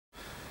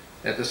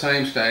at the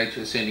same stage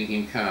as sending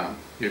him calm.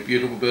 You're a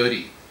beautiful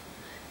birdie.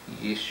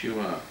 Yes you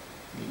are.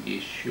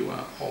 Yes you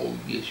are. Oh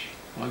yes,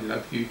 I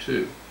love you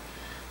too.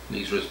 And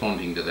he's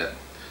responding to that.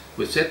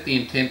 We've set the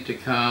intent to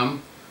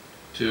calm,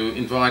 to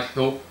invite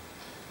help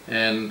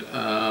and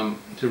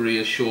to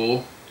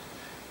reassure,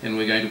 and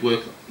we're going to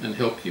work and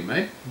help you,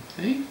 mate.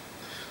 Okay?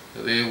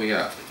 So there we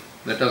are.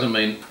 That doesn't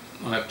mean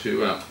I have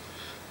to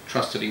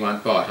trust that he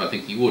won't bite. I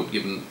think he would,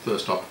 given the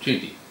first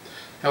opportunity.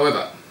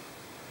 However,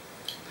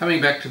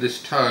 coming back to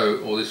this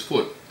toe or this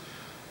foot,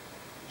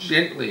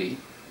 gently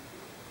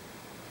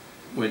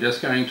we're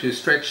just going to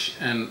stretch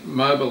and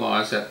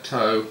mobilise that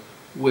toe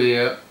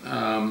where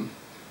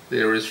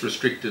there is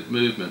restricted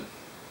movement.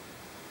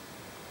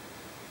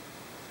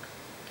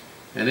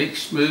 And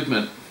each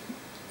movement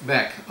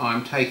back,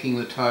 I'm taking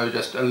the toe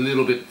just a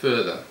little bit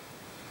further.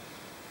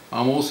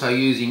 I'm also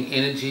using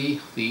energy,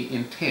 the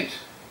intent,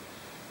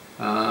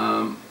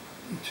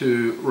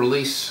 to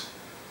release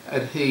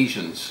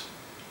adhesions,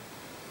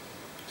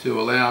 to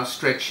allow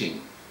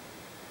stretching.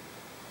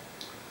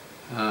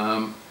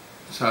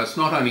 So it's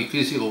not only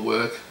physical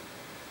work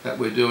that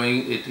we're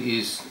doing, it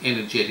is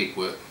energetic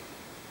work.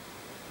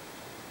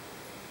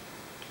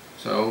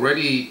 So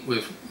already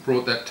we've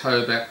brought that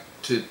toe back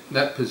to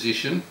that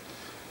position.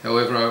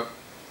 However,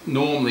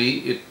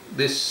 normally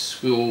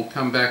this will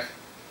come back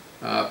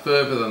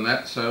further than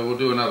that, so we'll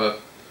do another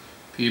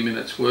few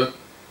minutes work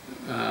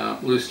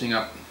loosening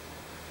up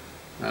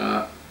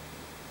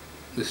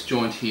this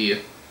joint here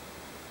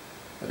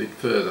a bit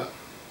further.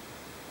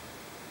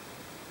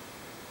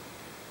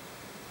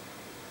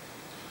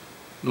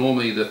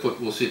 Normally the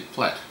foot will sit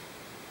flat.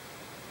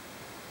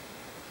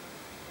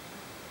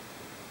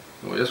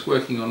 So we're just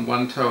working on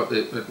one toe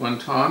at one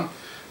time.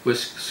 We're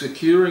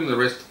securing the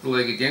rest of the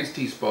leg against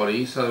his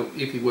body, so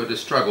if he were to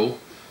struggle,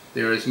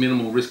 there is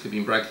minimal risk of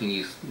him breaking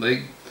his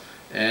leg.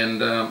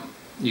 And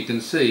you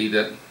can see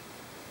that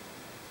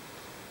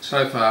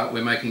so far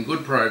we're making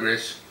good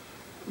progress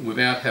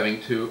without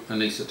having to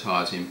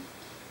anaesthetise him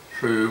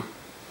through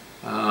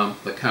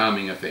the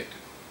calming effect.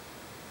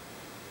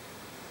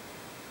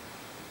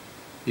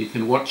 You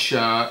can watch,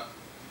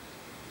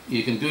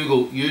 you can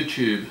Google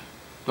YouTube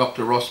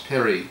Dr. Ross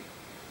Perry,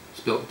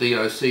 spelt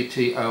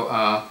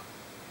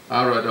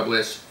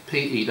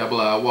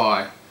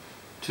D-O-C-T-O-R-R-O-S-S-P-E-R-R-Y,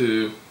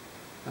 to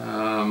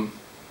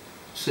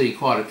see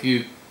quite a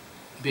few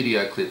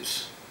video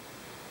clips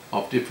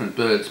of different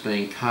birds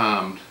being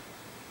calmed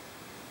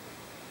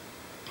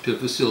to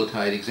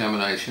facilitate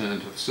examination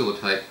and to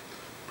facilitate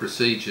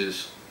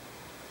procedures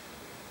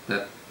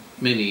that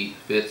many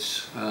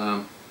vets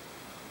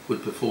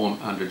would perform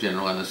under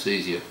general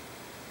anaesthesia.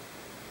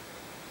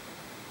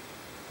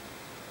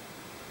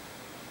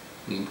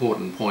 The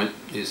important point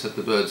is that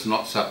the bird's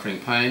not suffering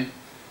pain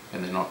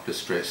and they're not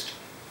distressed.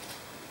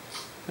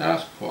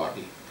 Just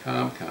quietly,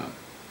 calm, calm.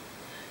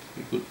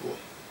 You're a good boy.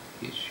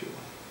 Yes, you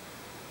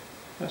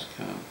are. Just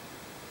calm.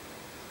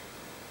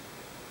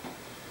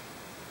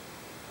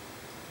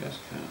 Just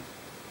calm.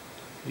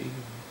 Here you are.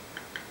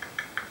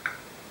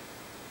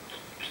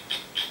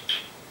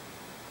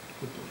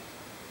 Good boy.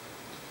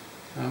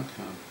 Calm,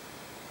 calm.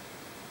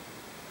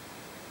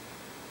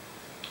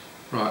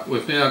 Right,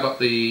 we've now got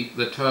the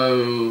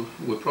toe.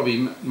 We've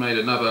probably made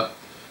another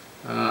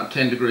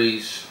 10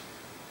 degrees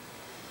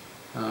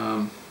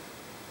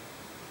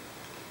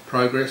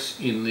progress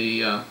in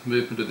the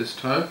movement of this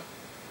toe.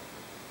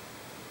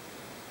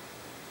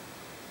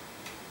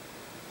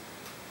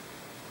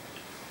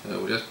 So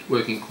we're just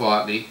working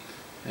quietly,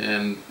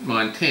 and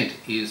my intent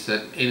is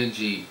that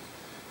energy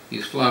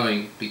is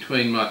flowing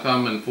between my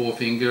thumb and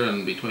forefinger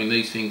and between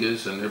these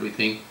fingers and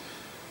everything,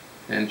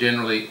 and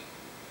generally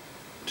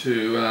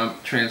to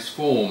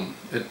transform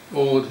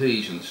all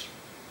adhesions.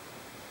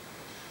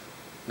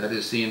 That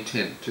is the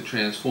intent, to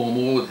transform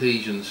all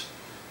adhesions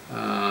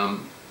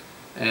and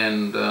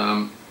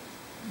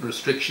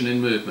restriction in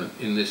movement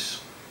in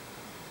this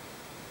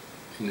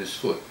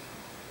foot.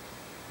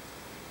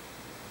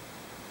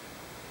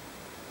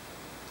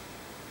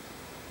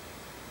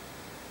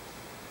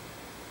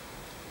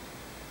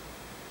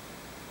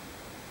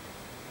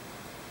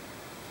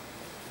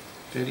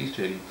 Steady,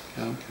 steady,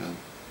 calm, calm.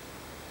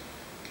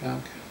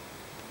 Calm, calm.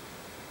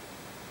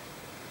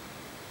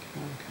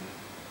 Calm, calm.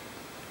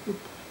 Good boy.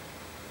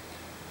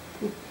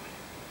 Good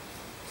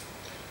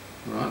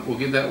boy. Right, we'll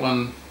give that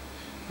one,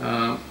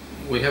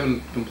 we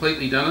haven't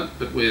completely done it,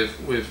 but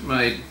we've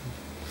made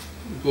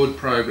good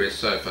progress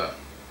so far.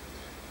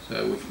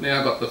 So we've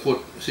now got the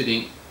foot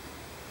sitting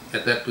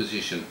at that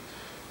position.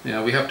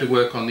 Now we have to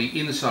work on the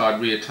inside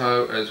rear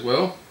toe as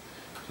well,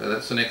 so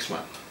that's the next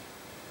one.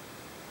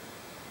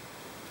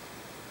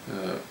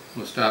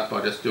 We'll start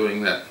by just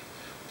doing that,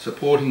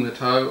 supporting the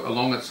toe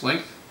along its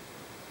length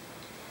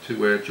to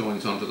where it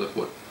joins onto the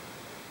foot.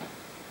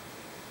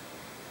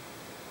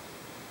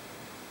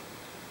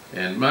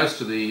 And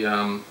most of the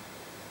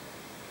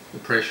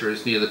pressure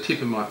is near the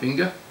tip of my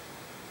finger.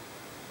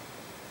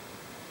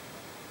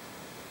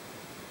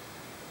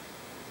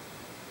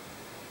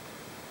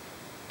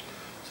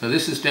 So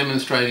this is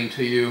demonstrating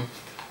to you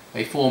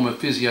a form of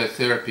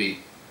physiotherapy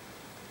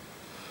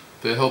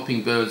for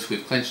helping birds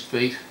with clenched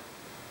feet,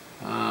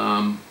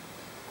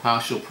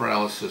 partial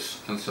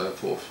paralysis and so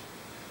forth.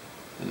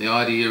 And the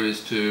idea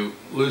is to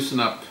loosen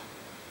up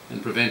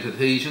and prevent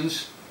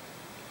adhesions,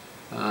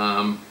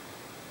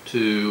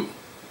 to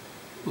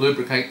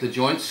lubricate the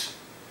joints,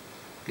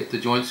 get the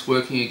joints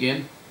working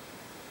again.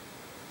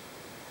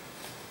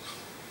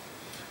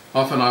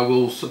 Often I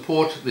will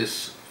support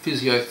this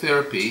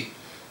physiotherapy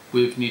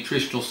with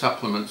nutritional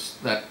supplements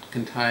that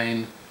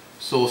contain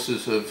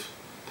sources of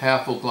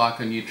powerful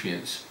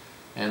glyconutrients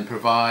and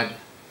provide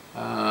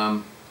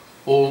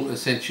all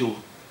essential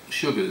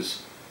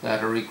sugars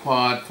that are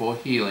required for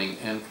healing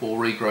and for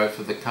regrowth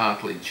of the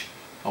cartilage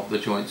of the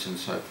joints and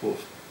so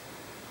forth.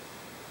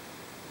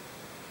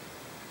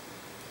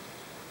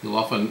 You'll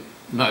often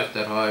note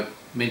that I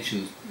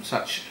mention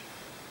such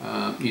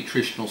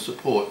nutritional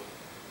support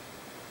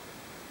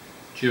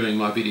during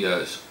my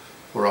videos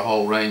for a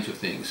whole range of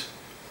things,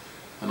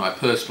 and I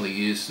personally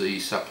use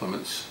these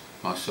supplements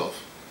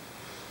myself,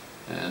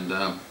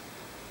 and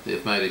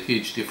they've made a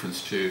huge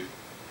difference to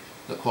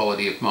the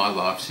quality of my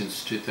life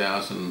since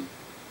 2000,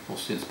 or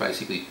since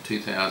basically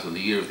 2000, the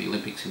year of the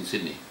Olympics in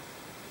Sydney.